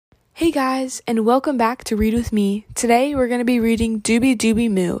Hey guys, and welcome back to Read With Me. Today we're going to be reading Doobie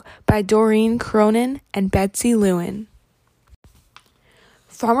Doobie Moo by Doreen Cronin and Betsy Lewin.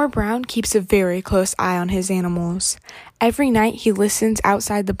 Farmer Brown keeps a very close eye on his animals. Every night he listens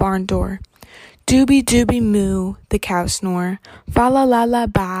outside the barn door. Doobie Doobie Moo, the cows snore. Fa la la la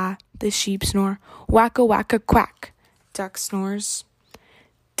ba, the sheep snore. Wacka wacka quack, duck snores.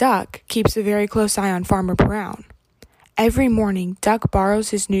 Duck keeps a very close eye on Farmer Brown. Every morning, Duck borrows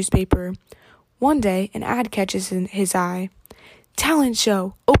his newspaper. One day, an ad catches his eye. Talent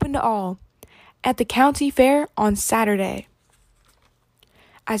show, open to all, at the county fair on Saturday.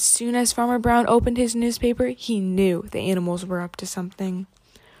 As soon as Farmer Brown opened his newspaper, he knew the animals were up to something.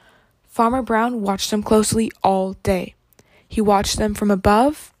 Farmer Brown watched them closely all day. He watched them from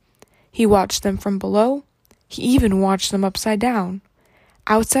above. He watched them from below. He even watched them upside down.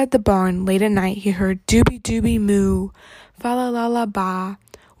 Outside the barn, late at night, he heard Doobie Doobie Moo, fa la la la ba,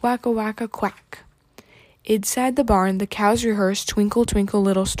 wacka wacka quack. Inside the barn, the cows rehearsed Twinkle Twinkle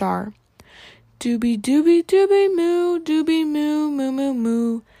Little Star. Doobie Doobie Doobie Moo, moo moo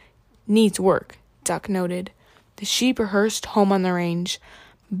moo. Needs work, Duck noted. The sheep rehearsed Home on the Range.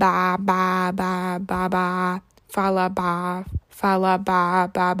 Ba ba ba ba ba, fa la ba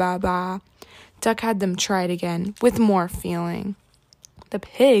ba ba ba. Duck had them try it again, with more feeling. The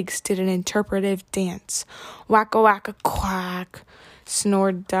pigs did an interpretive dance. Wacka wacka quack,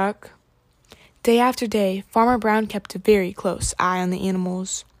 snored Duck. Day after day, Farmer Brown kept a very close eye on the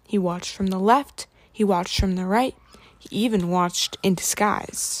animals. He watched from the left, he watched from the right, he even watched in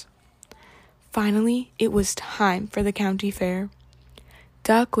disguise. Finally, it was time for the county fair.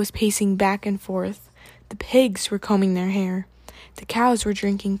 Duck was pacing back and forth. The pigs were combing their hair. The cows were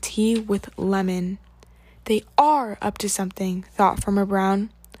drinking tea with lemon. They are up to something, thought Farmer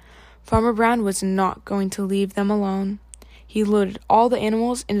Brown. Farmer Brown was not going to leave them alone. He loaded all the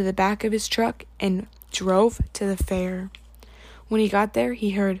animals into the back of his truck and drove to the fair. When he got there,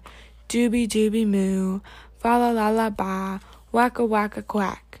 he heard Doobie Doobie Moo, fa la la la ba, wacka wacka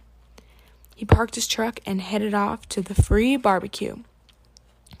quack. He parked his truck and headed off to the free barbecue.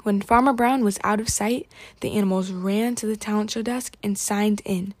 When Farmer Brown was out of sight, the animals ran to the talent show desk and signed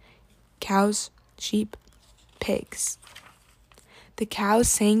in. Cows, sheep, pigs. The cows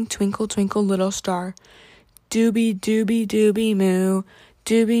sang Twinkle Twinkle Little Star. Doobie Doobie Doobie Moo,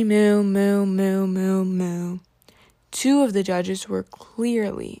 Doobie Moo Moo Moo Moo Moo. Two of the judges were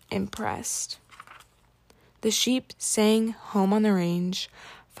clearly impressed. The sheep sang Home on the Range.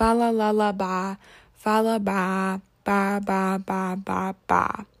 Fa la la la ba, fa la ba, ba ba ba ba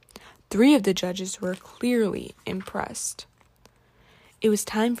ba. Three of the judges were clearly impressed. It was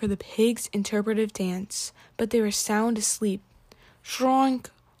time for the pigs' interpretive dance, but they were sound asleep. Shroink,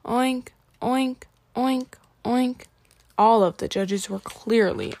 oink, oink, oink, oink. All of the judges were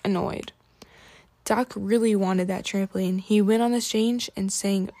clearly annoyed. Duck really wanted that trampoline. He went on the stage and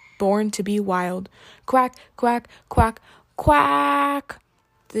sang Born to be Wild. Quack, quack, quack, quack.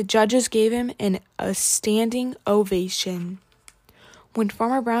 The judges gave him a standing ovation. When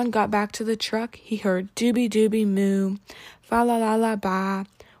Farmer Brown got back to the truck, he heard Doobie Doobie Moo, fa la la la ba,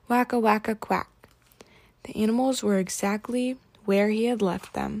 wacka wacka quack. The animals were exactly where he had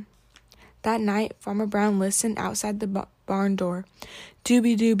left them. That night, Farmer Brown listened outside the barn door.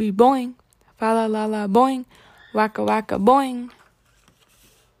 Doobie Doobie boing, fa la la la boing, wacka wacka boing.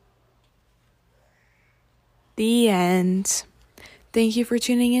 The end. Thank you for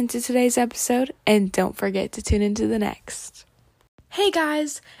tuning in to today's episode, and don't forget to tune into the next. Hey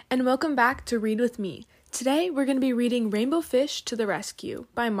guys, and welcome back to Read With Me. Today we're going to be reading Rainbow Fish to the Rescue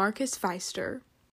by Marcus Pfister.